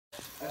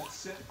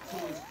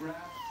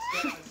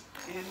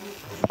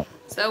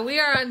So we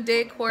are on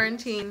day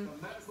quarantine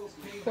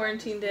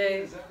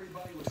day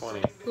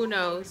 20. Who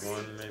knows?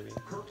 1 maybe.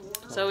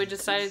 So we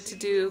decided to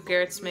do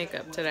Garrett's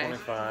makeup today.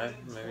 25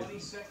 maybe.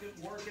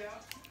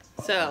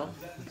 So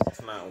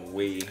It's not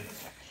we.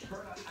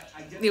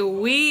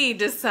 we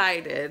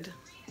decided.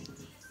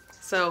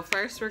 So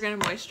first we're gonna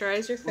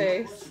moisturize your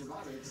face.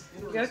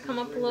 You gotta come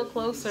up a little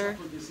closer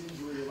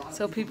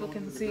so people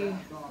can see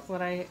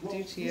what I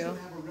do to you.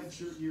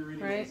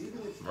 Right?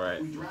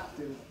 Right.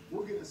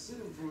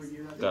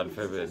 God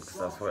forbid, because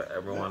that's what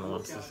everyone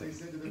wants to see.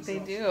 They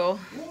do.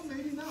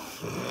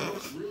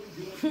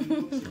 I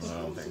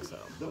don't think so.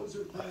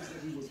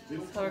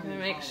 So we're gonna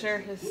make sure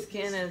his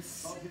skin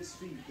is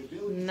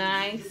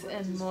nice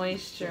and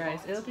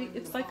moisturized.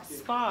 It's like a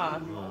spa.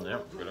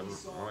 Yep, good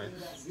moist.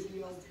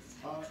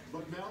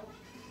 But Mel,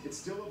 it's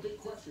still a big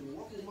question.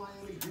 What will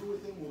Miami do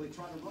with him? Will they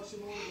try to rush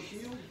him over the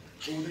field?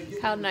 Or will they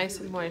get How nice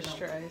and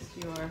moisturized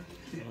you are.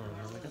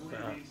 Look at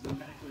that.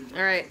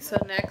 Alright, so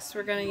next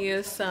we're going to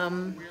use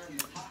some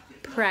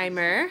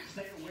primer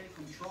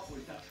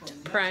to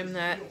prime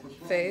that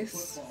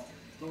face.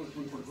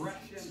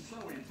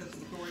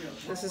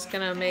 This is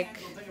going to make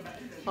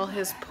all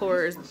his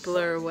pores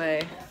blur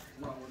away.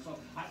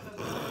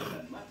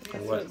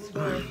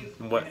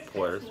 What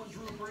pores?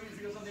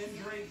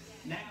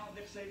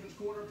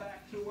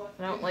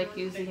 I don't like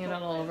using it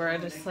all over. I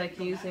just like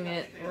using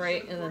it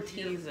right in the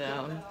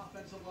T-zone.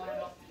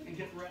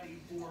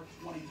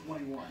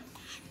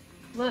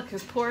 Look,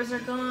 his pores are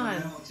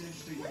gone.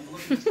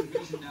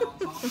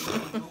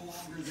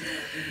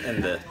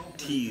 And the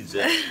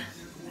T-zone.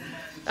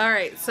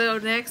 Alright, so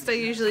next I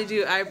usually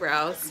do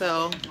eyebrows.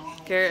 So,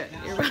 Garrett,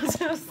 you're about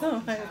to have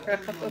some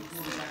eyebrows.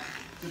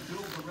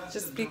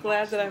 Just be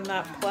glad that I'm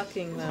not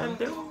plucking them.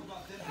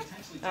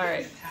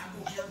 Alright.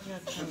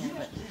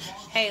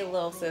 Hey,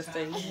 little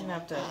sister, you didn't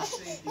have to.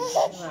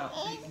 No.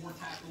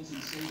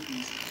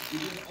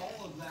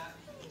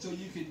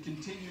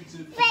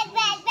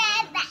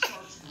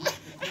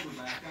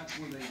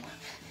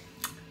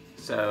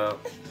 So,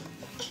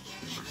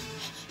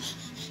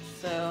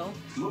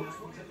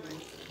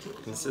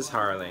 this is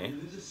Harley.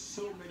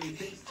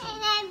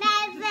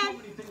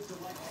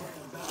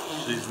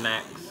 She's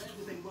next.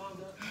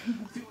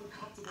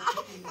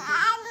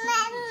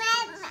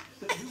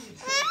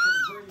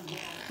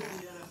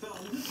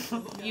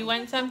 You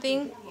want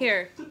something?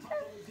 Here.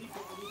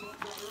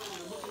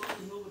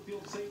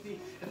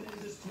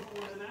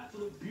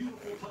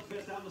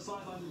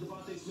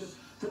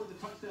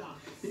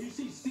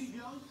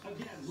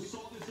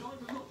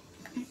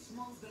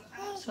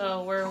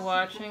 So we're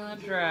watching the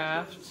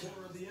draft.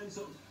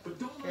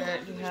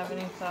 Garrett, do you have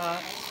any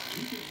thoughts?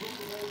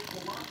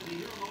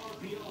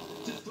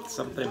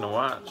 Something to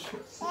watch.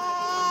 That's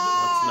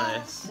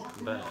nice.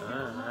 But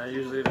I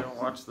usually don't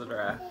watch the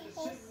draft.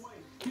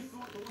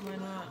 Why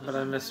not? But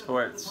I miss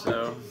sports,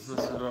 so this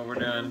is what we're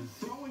doing.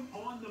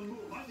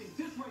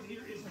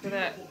 Look at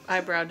that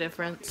eyebrow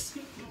difference.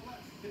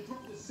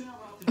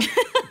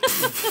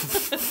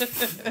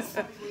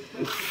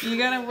 You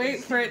gotta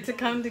wait for it to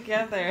come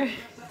together.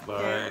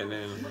 Alright,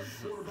 then.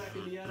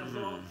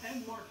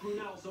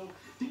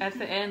 At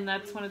the end,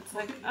 that's when it's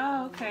like,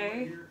 oh,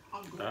 okay.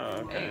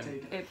 Oh, okay.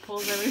 It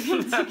pulls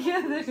everything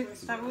together.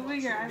 Stop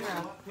moving your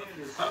eyebrow.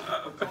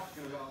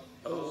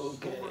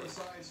 Okay.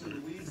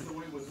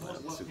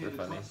 That's super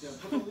funny.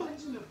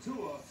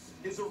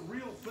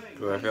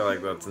 But I feel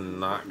like that's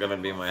not gonna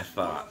be my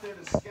thought.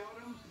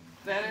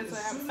 That is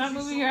what happens. Stop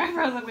moving your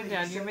eyebrows up and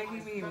down. You're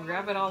making me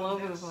rub it all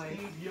over the place.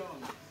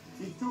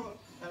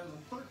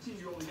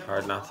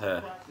 Hard not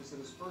to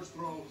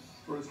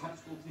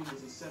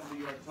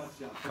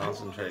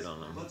concentrate on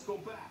them.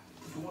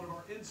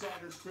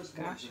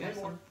 Gosh, you have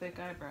some thick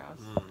eyebrows.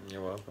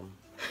 You're welcome.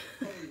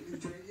 I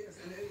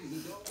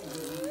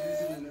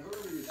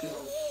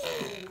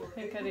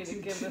think I need to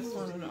give this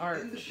one an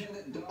arch.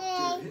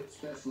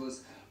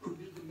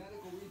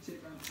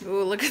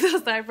 Ooh, look at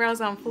those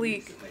eyebrows on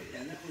fleek.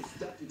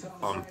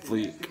 On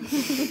fleek.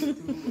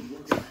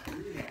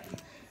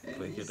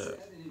 Fleek it up.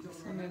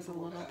 And there's a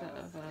little bit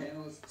of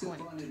a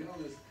point.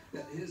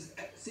 That his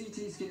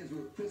CT scans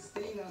were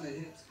pristine on the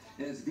hips,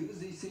 and as good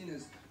as he's seen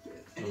as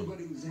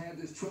anybody who's had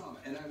this trauma.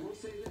 And I will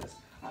say this: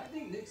 I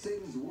think Nick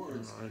Saban's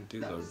words. I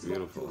do look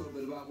beautiful.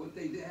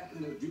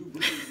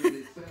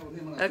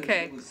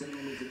 Okay.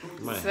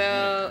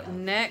 So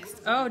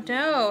next, oh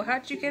no!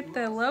 How'd you get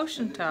the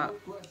lotion top?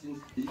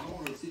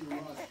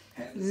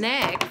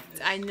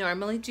 Next, I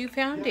normally do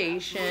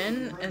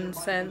foundation, and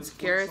since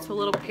Garrett's a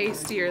little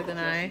pastier than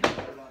I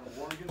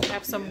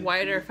have some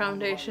whiter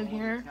foundation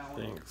here.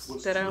 Thanks.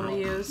 That I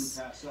only use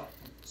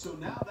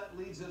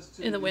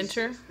in the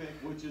winter.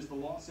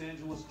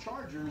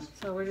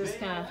 So we're just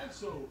gonna.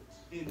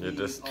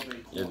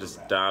 You're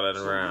just dotted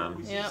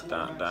around. Yep. Just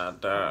dot,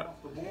 dot, dot.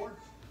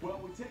 Well,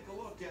 we take a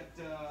look at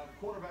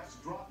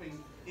quarterbacks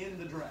dropping in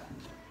the draft.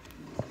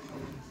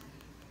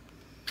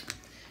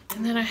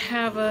 And then I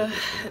have a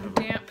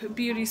damp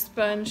beauty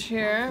sponge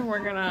here. We're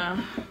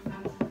gonna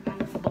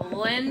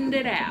blend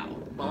it out.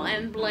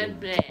 Blend, blend,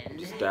 blend.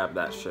 Just dab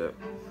that shit.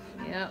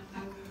 Yep.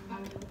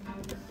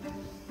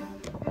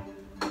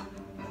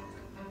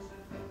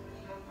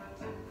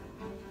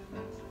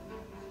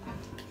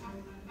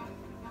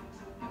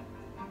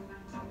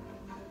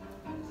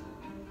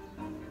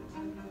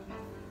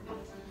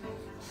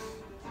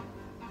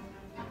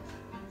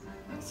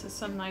 This is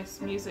some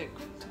nice music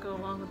to go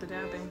along with the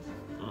dabbing.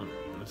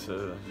 This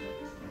is.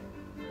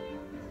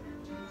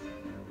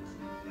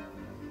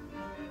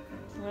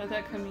 What did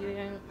that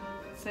comedian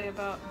say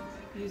about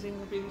using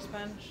the beauty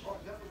sponge? Oh,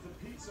 that was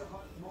the Pizza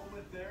Hut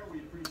moment there. We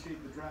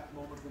appreciate the draft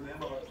moment from them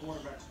about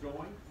quarterbacks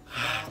going.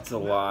 It's a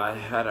lie.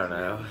 I don't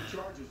know.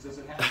 Charges. Does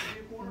it have to be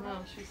a quarterback? No,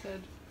 she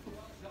said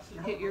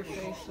hit your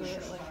face with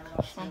it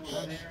like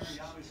something.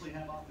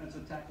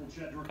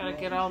 Gotta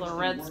get all the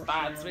red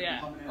spots we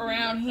got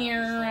around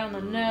here, around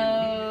the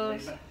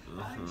nose.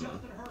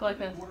 Like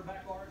this.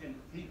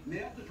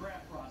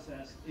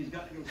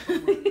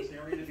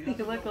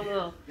 You look a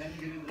little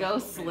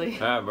ghostly.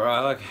 Ah, bro,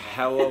 I look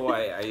hella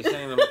white. Are you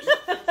saying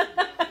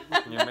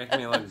you're making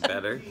me look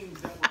better?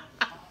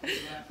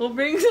 We'll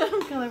bring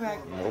some color back.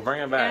 We'll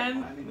bring it back.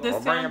 And this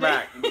We'll bring it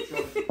back.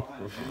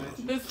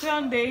 This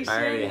foundation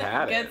I already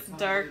had it. gets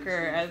darker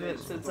as it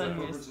sits on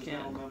your skin.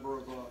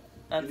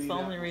 That's the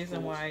only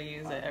reason why I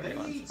use it every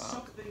once in a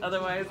while.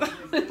 Otherwise,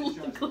 I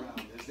look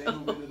like...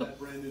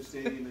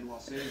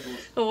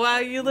 Wow,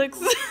 you look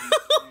so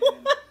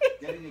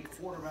Getting a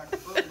quarterback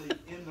early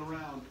in the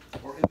round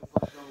or in the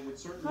first round would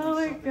certainly. Oh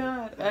my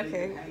god.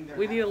 Okay,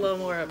 we need a little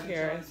more up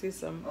here. I see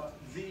some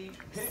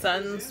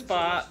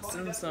sunspots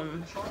and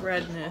some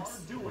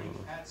redness.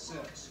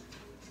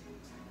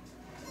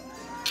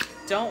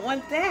 Don't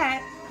want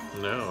that.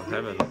 No,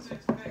 heavens.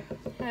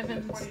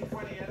 Heavens.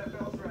 2020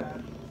 NFL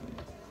Draft.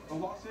 The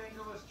Los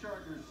Angeles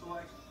Chargers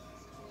select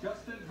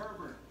Justin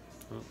Herbert,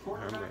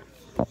 quarterback,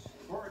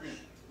 Oregon.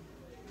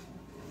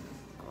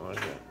 I like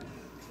it.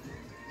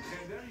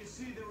 And there you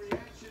see the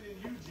reaction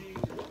in Eugene.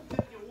 One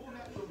thing you won't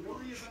have to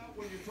worry about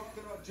when you're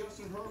talking about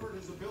Justin Herbert,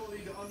 his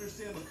ability to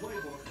understand the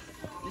playbook.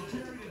 He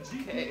carried a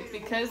GPA. Okay,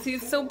 because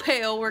he's so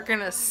pale, we're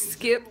gonna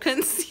skip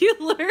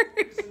concealer.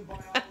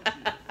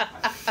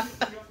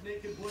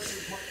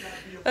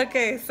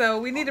 Okay, so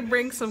we need to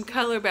bring some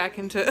color back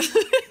into it.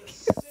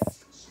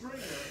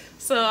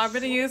 So I'm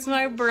gonna use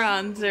my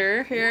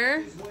bronzer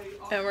here,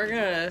 and we're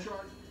gonna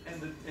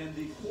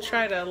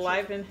try to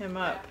liven him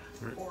up.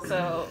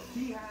 So,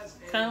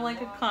 kind of like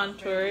a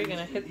contour, you're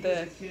gonna hit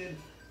the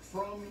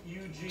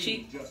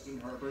cheek,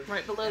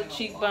 right below the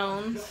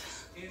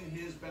cheekbones. In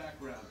his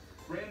background,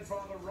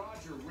 grandfather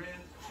Roger ran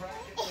track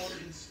at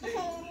Oregon State.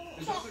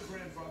 His other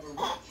grandfather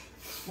Rich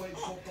played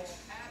football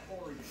at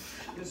Oregon.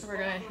 So we're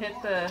gonna hit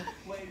the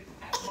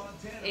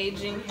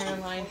aging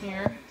hairline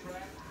here.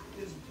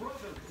 His brother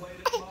played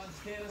at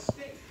Montana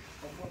State,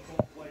 a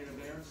football player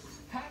there.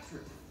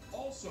 Patrick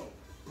also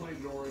played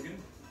at Oregon.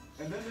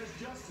 And then there's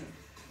Justin,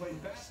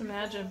 played basketball. Just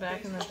imagine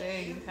back in the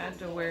day you had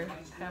to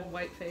have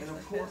white face And like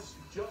of course,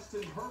 this.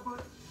 Justin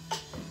Herbert.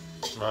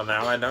 Well,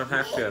 now I don't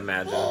have to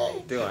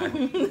imagine, do I?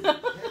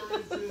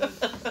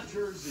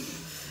 Jersey.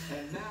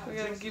 And now We're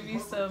gonna give you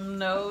some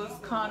nose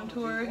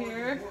contour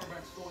here.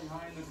 quarterbacks going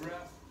high in the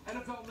draft.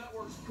 NFL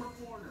Network's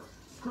Kurt Warner.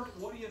 Kurt,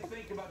 what do you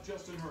think about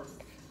Justin Herbert?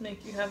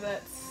 Make you have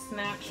that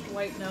snatched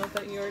white nose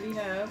that you already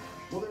have.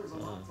 Well, there's a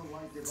lot to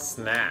like about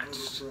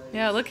Snatched.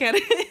 Yeah, look at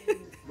it.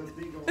 the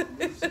big old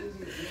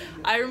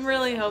I'm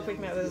really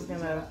hoping that this is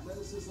gonna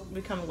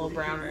become a little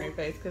browner in your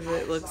face because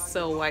it looks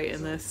so white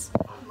in this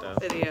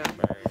video.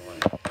 Very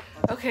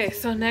white. Okay,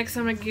 so next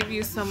I'm gonna give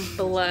you some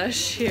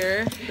blush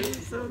here.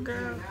 So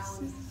gross.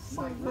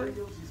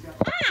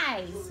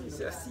 Hi!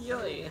 So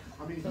silly.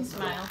 So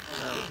smile.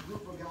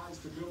 group of guys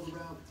to build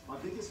around. My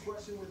biggest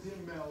question with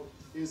him, Mel,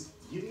 is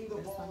getting the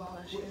ball out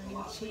Blush here on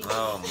your cheek.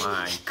 Oh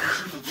my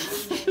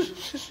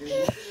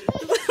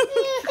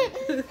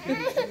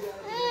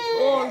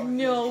Oh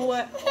no,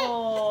 what?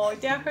 Oh,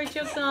 that hurt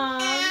your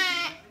gum.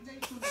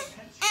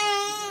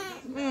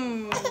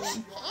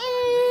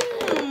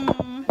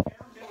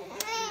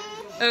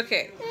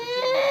 Okay,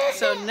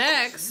 so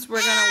next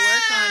we're gonna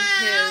work on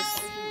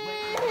his.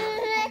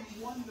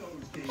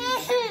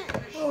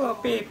 Oh,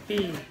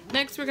 baby.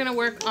 Next we're gonna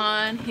work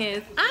on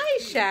his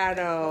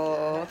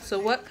eyeshadow. So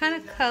what kind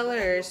of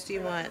colors do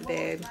you want,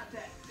 babe?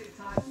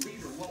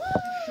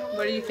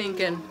 What are you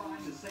thinking?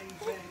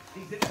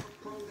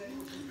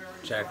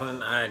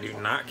 Jacqueline, I do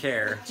not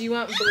care. Do you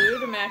want blue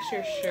to match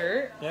your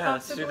shirt? Yeah,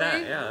 let's do that.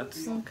 possibly? Yeah,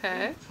 let's.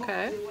 Okay,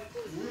 okay.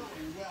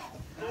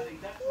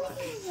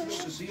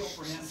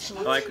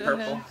 I like Go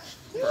purple. ahead.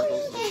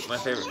 Purple's my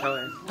favorite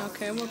color.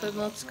 Okay, well then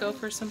let's go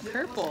for some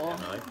purple.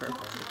 I like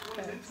purple.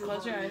 Okay,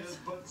 close your eyes.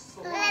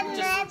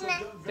 Just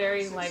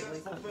very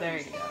lightly. There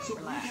you go.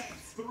 Relax.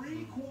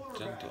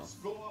 Gentle.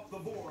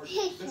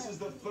 This is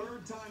the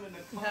third time in the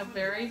You have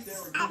very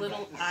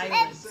little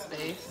eyelid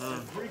space.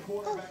 three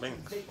quarterbacks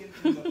Thanks. taken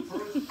in the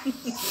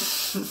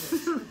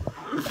first.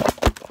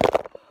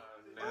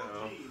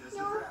 No.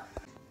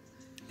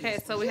 Okay,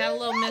 so we had a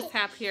little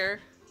mishap here.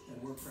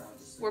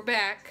 We're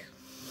back.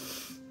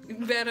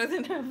 Better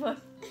than ever.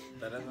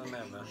 better than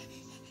ever.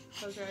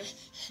 Close your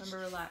eyes. Remember,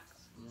 relax.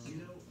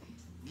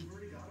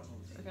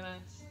 We're gonna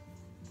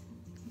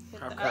hit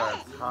How the could I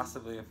eyes.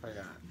 possibly have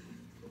forgot?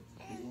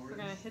 We're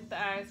gonna hit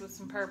the eyes with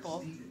some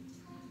purple. Mm.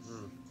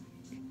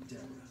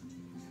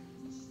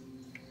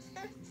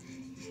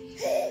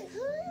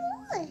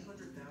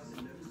 100,000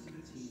 members of the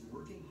team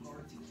working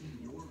hard to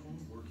keep your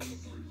home working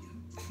for you.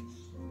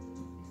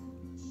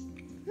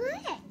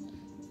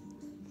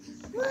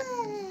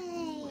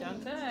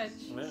 Don't touch.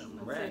 Yeah, Let's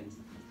red. see.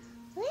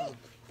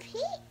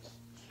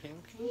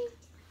 Pink. We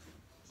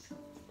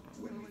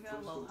got a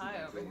little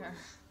high over here.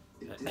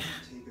 It didn't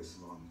take us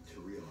long to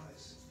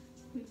realize.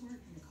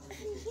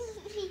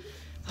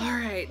 All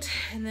right,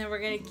 and then we're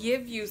gonna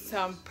give you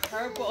some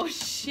purple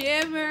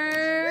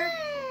shimmer.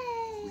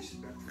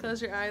 Respect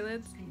Close your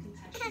eyelids.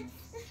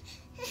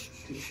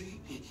 to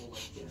treat people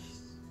like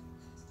guests.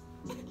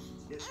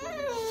 It's what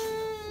it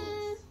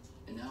is.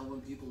 And now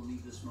when people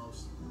need this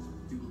most,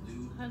 people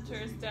do. Hunter,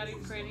 is Daddy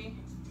pretty?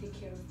 Take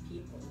care of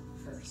people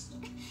first.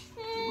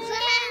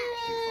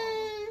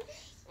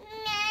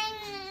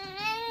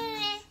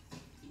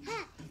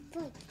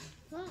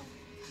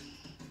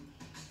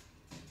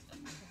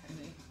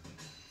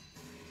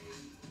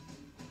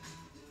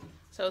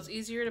 So it's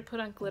easier to put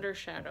on glitter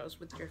shadows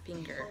with your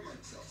finger.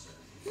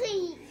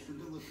 We're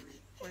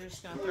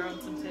just gonna throw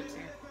in some tips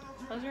here.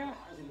 Close your eyes.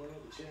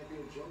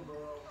 Champion Joe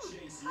Burrow,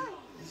 Chase Young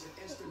is an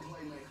instant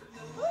playmaker.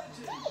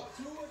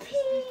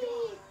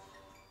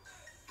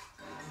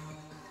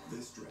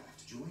 This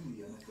draft, join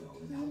the NFL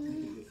and help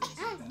make a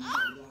difference.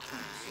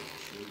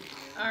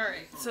 All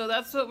right, so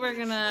that's what we're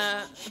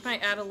gonna. I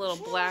might add a little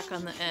black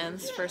on the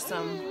ends for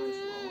some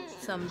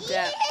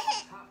depth.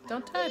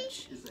 Don't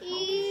touch. Is the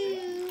healthy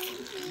face of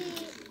the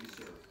communities that we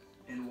serve.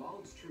 And while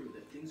it's true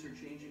that things are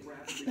changing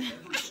rapidly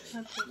every day,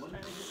 one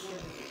thing is our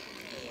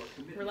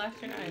commitment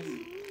Relax your eyes. to the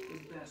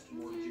best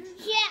mortgage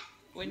experience.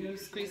 When you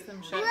squeeze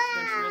them shut,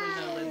 there's really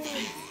no lid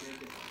space.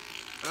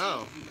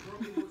 Oh. If you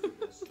currently work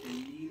with us and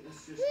need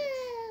assistance,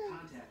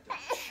 contact us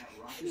at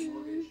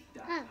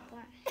rocketmortgage.com.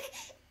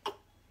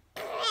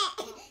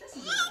 This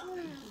is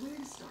where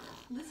to start.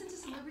 Listen to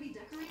celebrity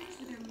decorators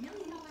with their $1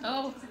 million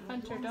Oh, budgets and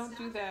Hunter, one don't staff.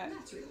 do that.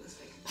 That's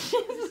realistic.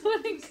 She's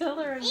putting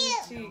color on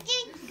your cheek.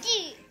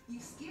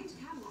 You've skimmed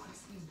catalogs,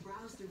 you've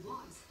browsed through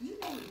blogs. You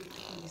know what you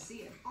like when you see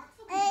it.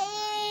 Artful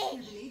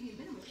Scandinavian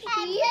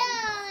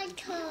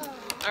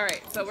minimalism. All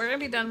right, so we're gonna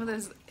be done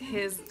with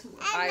his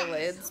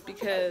eyelids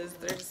because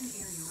they're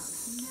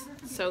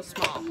so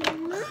small.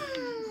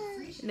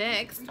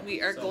 Next,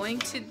 we are going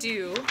to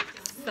do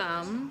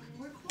some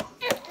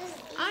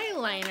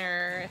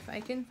eyeliner, if I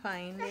can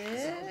find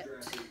it.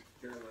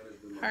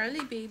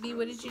 Harley, baby,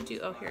 what did you do?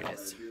 Oh, here it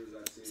is.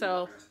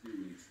 So,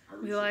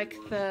 we like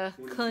the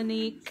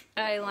Clinique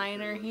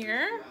eyeliner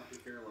here.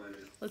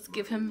 Let's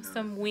give him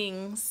some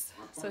wings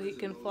so he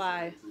can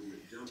fly.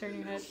 Turn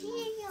your head.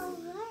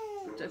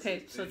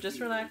 Okay, so just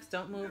relax.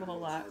 Don't move a whole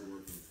lot.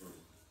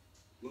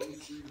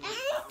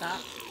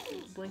 Stop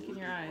blinking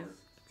your eyes.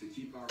 To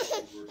keep our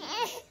homes working.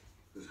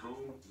 Because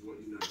home is what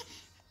unites us.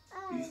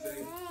 Be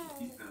safe,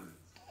 keep pounding.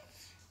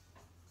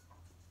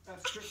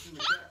 That's Christian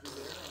McCaffrey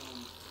there. On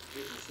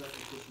April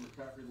 2nd, Christian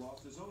McCaffrey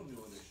launched his own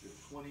new initiative,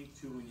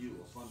 22andYou,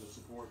 a fund that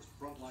supports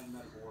frontline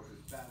medical workers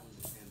battling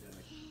the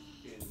pandemic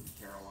in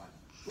Carolina.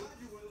 Glad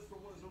you're with us for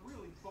what is a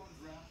really fun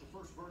draft, the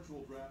first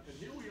virtual draft. And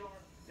here we are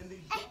in the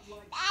Bud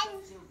Light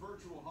Seltzer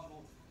virtual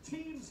huddle.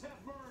 Teams have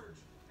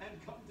merged and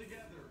come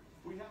together.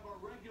 We have our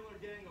regular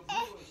gang of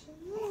Lewis,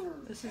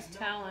 Booker, This is and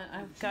talent.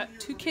 Nelson, I've got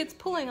two junior kids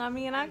pulling on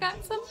me and I got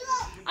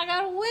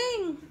a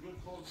wing. the good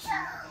folks in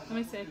Let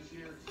me see. this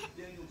year,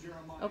 Daniel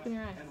Jeremiah, Open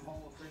your eyes. and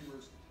Hall of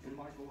Famers in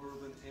Michael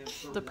Irvin and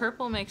Sir The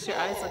purple makes your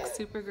eyes look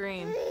super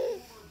green.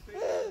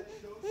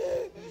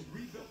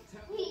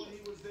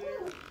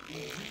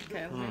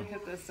 Okay, let me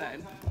hit this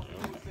side.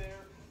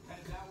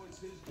 And now it's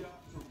his job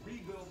to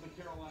rebuild the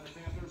Carolina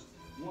Panthers.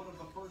 One of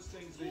the first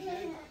things they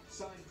did,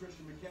 signed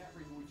Christian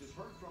McCaffrey, who we just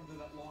heard from, to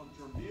that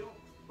long-term deal.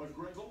 But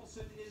Greg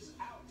Olsen is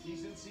out.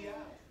 He's in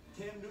Seattle.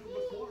 Cam Newton,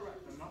 the quarterback,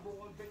 the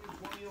 #1 pick in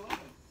 2011.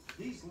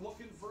 He's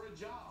looking for a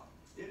job.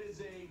 It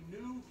is a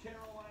new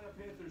Carolina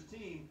Panthers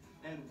team.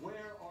 And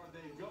where are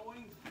they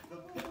going? The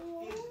pick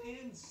is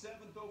in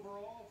 7th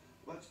overall.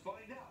 Let's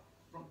find out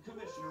from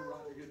Commissioner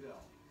Roger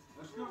Goodell.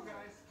 Let's go,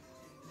 guys.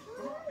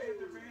 Come on,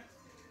 Panther fans.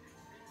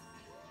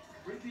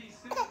 With the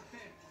 7th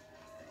pick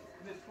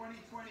in the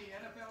 2020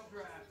 NFL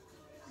Draft,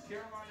 the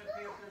Carolina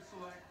Panthers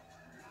select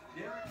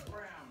Derek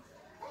Brown,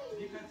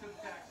 defensive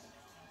tackle,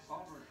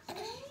 Auburn.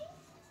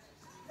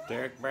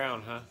 Derek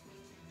Brown, huh?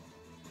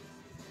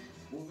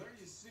 Well, there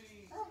you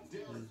see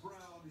Derek Brown.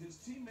 His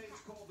teammates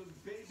called him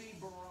Baby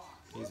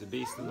Barack. He's a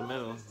beast in the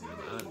middle.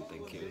 I don't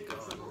think he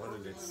was going. What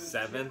is it,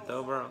 7th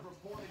overall?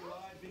 Reporting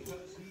live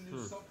because he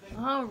knew something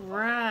All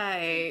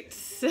right.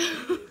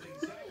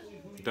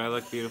 Do I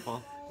look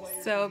beautiful?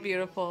 So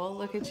beautiful.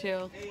 Look at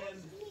you.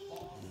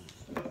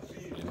 My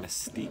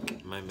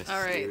mystique, my All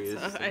right.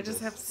 mysterious. So I just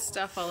have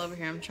stuff all over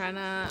here. I'm trying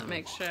to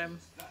make sure I'm...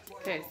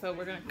 Okay, so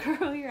we're going to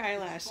curl your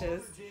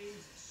eyelashes.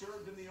 James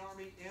served in the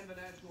Army and the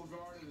National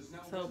Guard and is now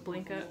So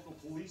blink it. Local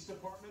police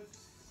department,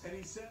 and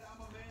he said, "I'm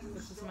a man who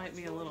This might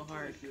be a little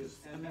hard because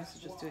I'm used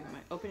to just doing my.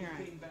 Open your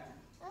eye. came back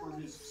for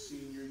his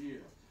senior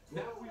year."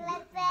 Now we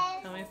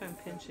Tell me if I'm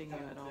pinching you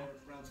at all.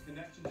 Derek Brown's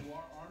connection to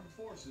our armed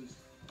forces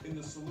in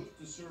the salute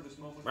to service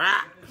moment.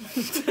 Ah.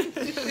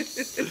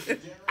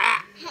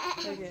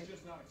 Okay.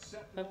 Just not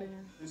acceptable. Open your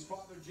His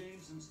father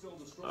James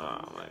instilled a strong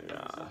Oh my desire in his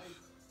God. life.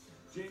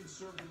 James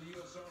served in the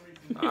U.S. Army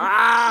from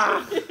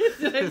Ah!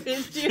 Did I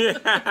pinch you?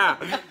 Yeah.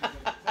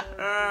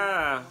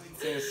 Ah,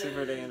 seems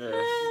super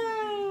dangerous.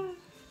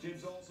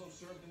 James also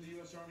served in the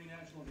U.S. Army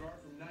National Guard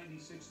from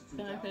 96 to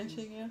Am I 2000.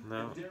 pinching you?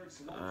 No.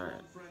 Derek's All lifelong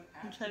right. friend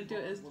I'm trying to do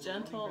it as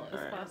gentle as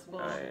Alright. possible.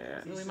 Oh,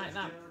 yeah. So we might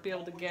not be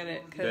able to get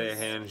it The because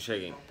hand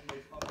shaking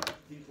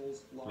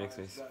makes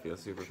me feel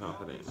super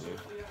confident in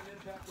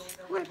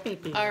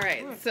you. all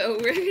right, so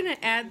we're gonna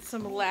add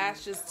some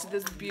lashes to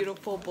this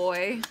beautiful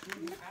boy.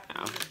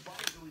 Ow.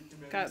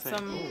 Got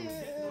some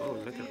Oh,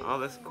 look at all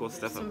this cool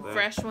stuff some up there.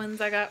 fresh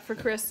ones I got for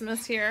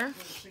Christmas here.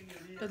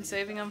 Been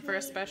saving them for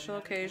a special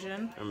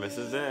occasion. And this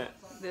is it.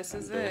 This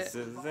is This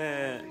it. is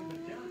it.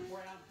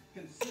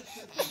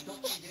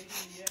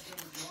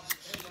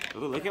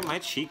 Ooh, look at my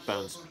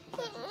cheekbones.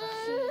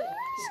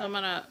 So I'm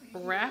gonna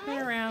wrap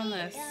it around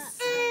this.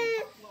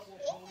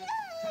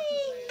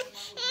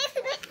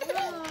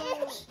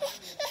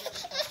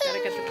 Gotta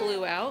get the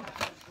glue out.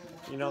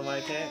 You don't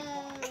like it?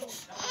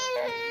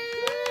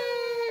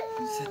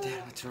 Sit down.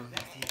 What's wrong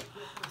with you?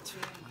 What's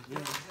wrong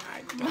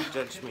with you? Don't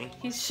judge me.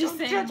 He's just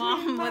saying,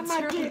 Mom, what's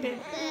wrong?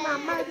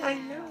 Mama, I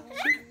know.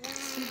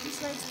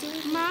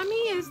 Mommy,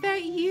 is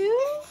that you?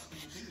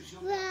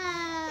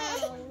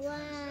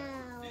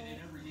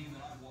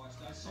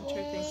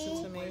 Hunter thinks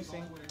it's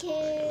amazing. I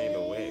need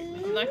a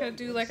wig. I'm not gonna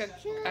do like a.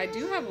 I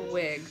do have a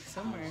wig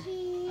somewhere.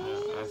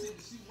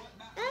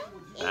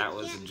 That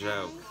was a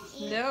joke.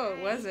 No,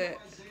 it wasn't.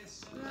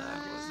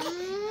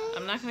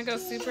 I'm not gonna go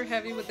super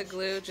heavy with the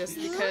glue just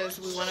because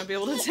we want to be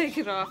able to take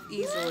it off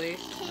easily.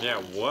 Yeah,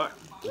 what?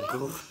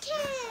 Glue?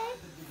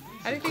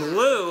 How do you think?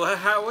 Glue?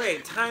 How?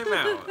 Wait, time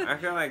out. I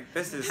feel like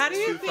this is How do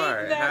you too think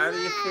far. that- How do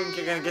you think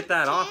you're gonna get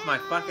that off my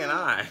fucking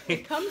eye?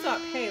 It comes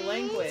off. Hey,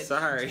 language.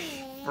 Sorry.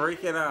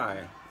 Freaking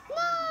eye.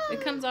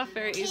 It comes off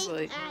very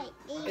easily.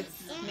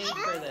 It's made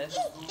for this.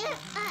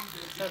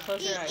 So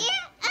close your eyes.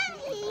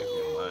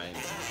 Freaking lying.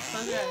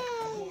 Close your eyes.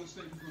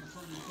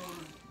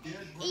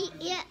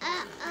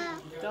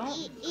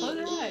 Don't close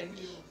your eyes.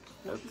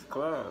 It's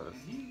closed.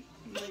 Keep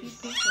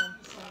peeking.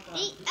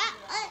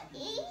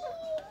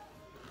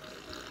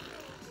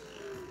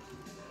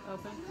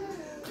 Open.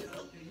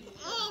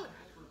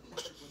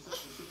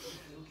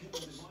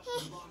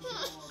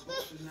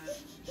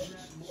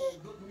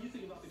 When you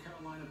think about the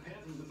Carolina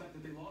Panthers, the fact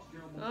that they lost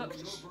Gerald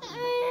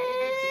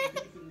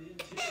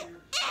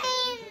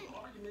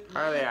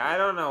Harley, I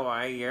don't know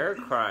why you're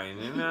crying.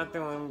 You're not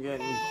the one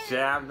getting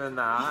jabbed in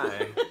the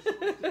eye.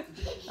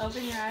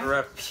 Open your eyes.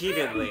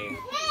 Repeatedly.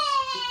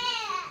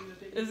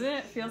 Doesn't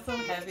it feel so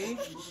heavy?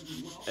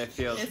 It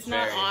feels It's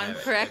not very on heavy.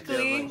 It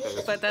correctly, feels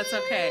like but that's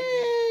okay.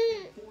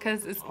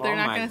 Because they're Oh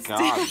not my going to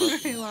God, stay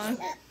look. very long.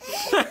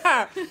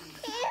 there's-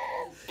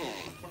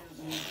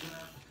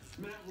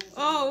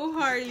 Oh,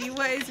 Harley,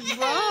 what is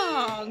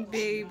wrong,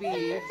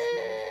 baby?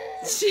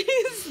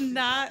 She's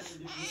not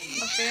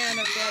a fan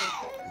of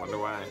that. Wonder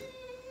why.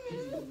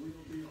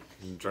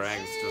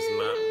 Drags just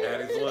not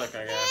daddy's look,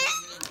 I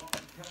guess.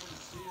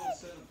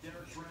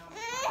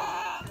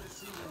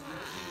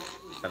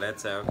 But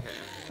it's okay.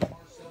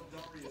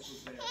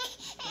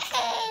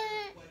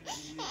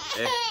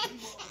 If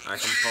I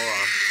can pull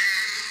off.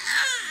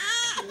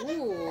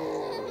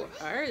 Ooh,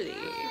 Harley.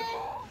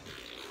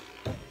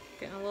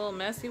 Getting a little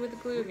messy with the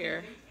glue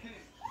here. In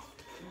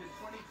the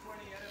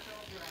 2020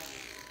 NFL Draft,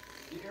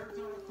 the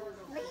Arizona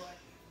Cardinals select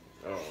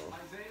Oh.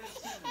 Isaiah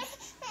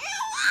Simmons.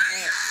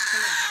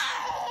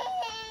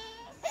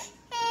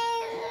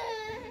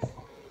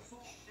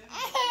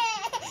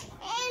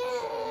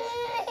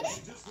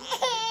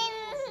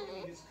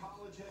 His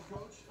college head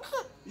coach,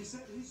 he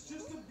said he's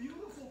just a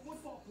beautiful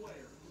football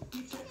player.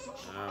 He checks all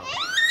the Oh.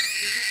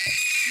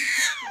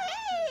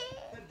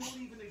 that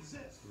don't even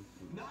exist.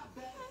 Not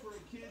bad for a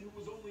kid who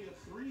was only a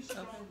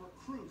 3-star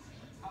recruit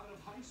out of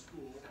high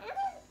school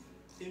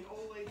in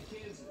Olathe,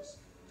 Kansas.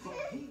 But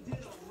he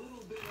did a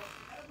little bit of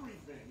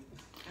everything,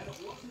 and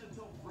it wasn't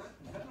until Brent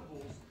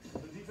Venables,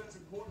 the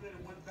defensive coordinator,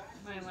 went back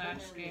to My his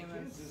lash home area game in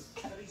is Kansas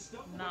that he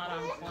stumbled not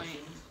on upon point.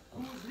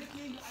 who was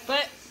nicknamed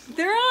But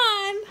they're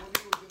on. when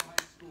he was in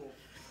high school.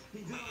 He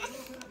did a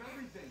little bit of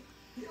everything.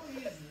 Here he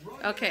is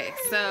running. Okay,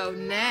 so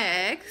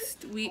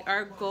next we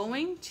are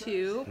going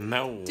to.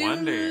 No Do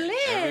wonder. lips.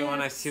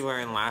 Everyone I see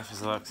wearing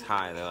lashes looks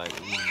high. They're like,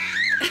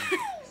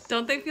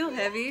 Don't they feel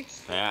heavy?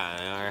 yeah,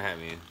 they are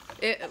heavy.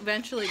 It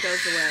eventually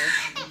goes away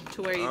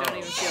to where you don't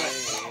even feel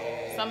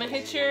it. So I'm gonna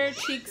hit your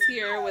cheeks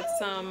here with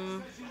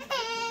some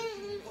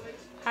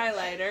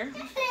highlighter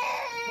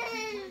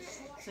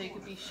so you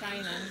could be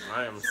shining.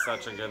 I am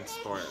such a good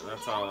sport.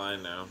 That's all I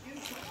know.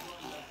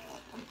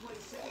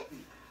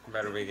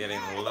 Better be getting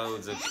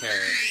loads of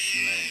carrots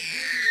tonight.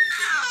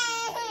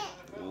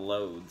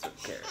 loads of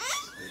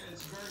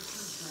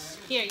carrots.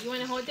 Here, you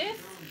want to hold this?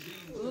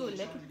 Ooh,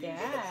 look at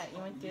that. You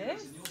want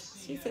this?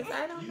 She says,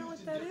 I don't know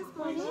what that is.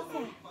 What is that?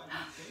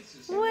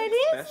 What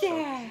is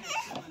that?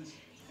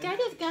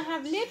 Daddy's gonna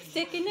have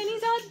lipstick and then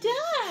he's all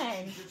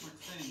done.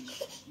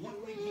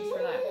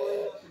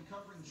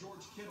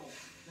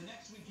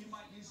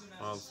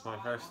 Well, it's my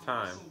first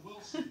time.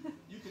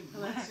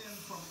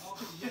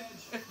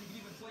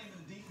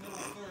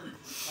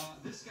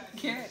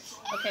 Carrot.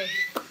 Okay.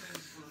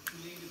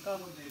 Go.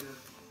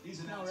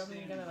 No,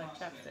 rubbing together like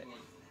chapstick.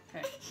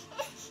 Okay.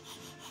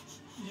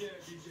 Yeah,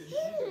 DJ, he's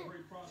a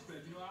great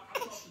prospect. You know, I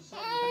talked to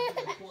several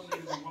defensive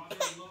coordinators and while they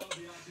love the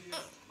idea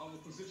of a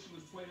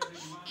positionless player, they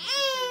mind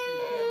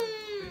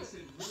they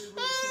said really,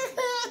 really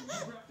simple.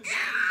 You grab the guy,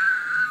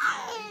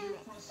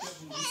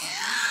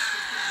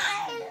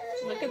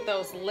 Look at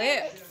those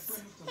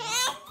lips.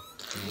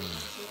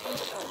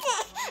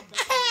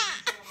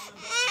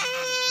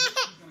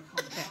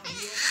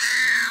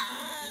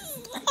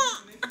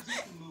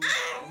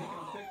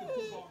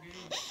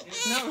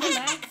 No,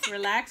 relax.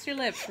 Relax your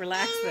lips.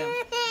 Relax them.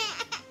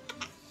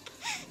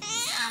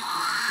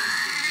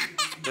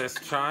 This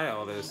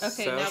child is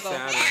Okay, so now go.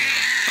 sad.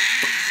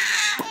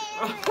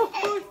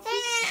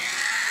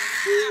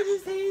 He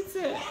just hates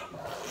it.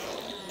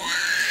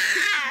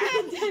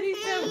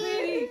 Daddy's so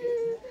pretty.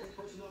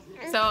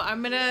 So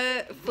I'm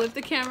gonna flip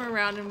the camera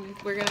around and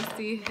we're gonna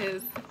see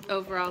his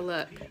overall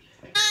look.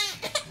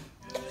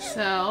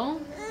 So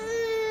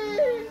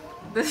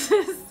this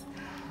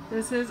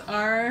is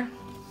our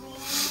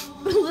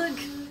look.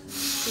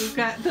 We've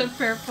got the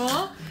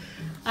purple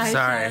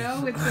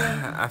eyeshadow with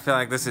the I feel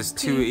like this is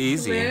too pink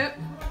easy. lip.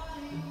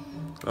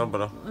 Oh,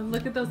 but And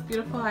look at those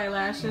beautiful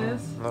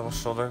eyelashes. little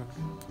shoulder.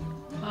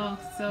 Oh,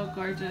 so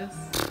gorgeous.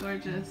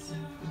 Gorgeous.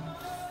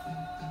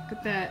 Look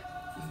at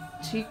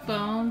that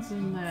cheekbones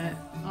and that.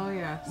 Oh,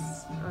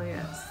 yes. Oh,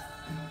 yes.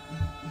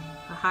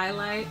 A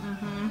highlight.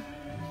 Mm-hmm.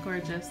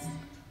 Gorgeous.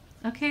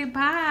 Okay,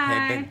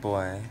 bye. Hey, big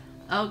boy.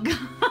 Oh, God.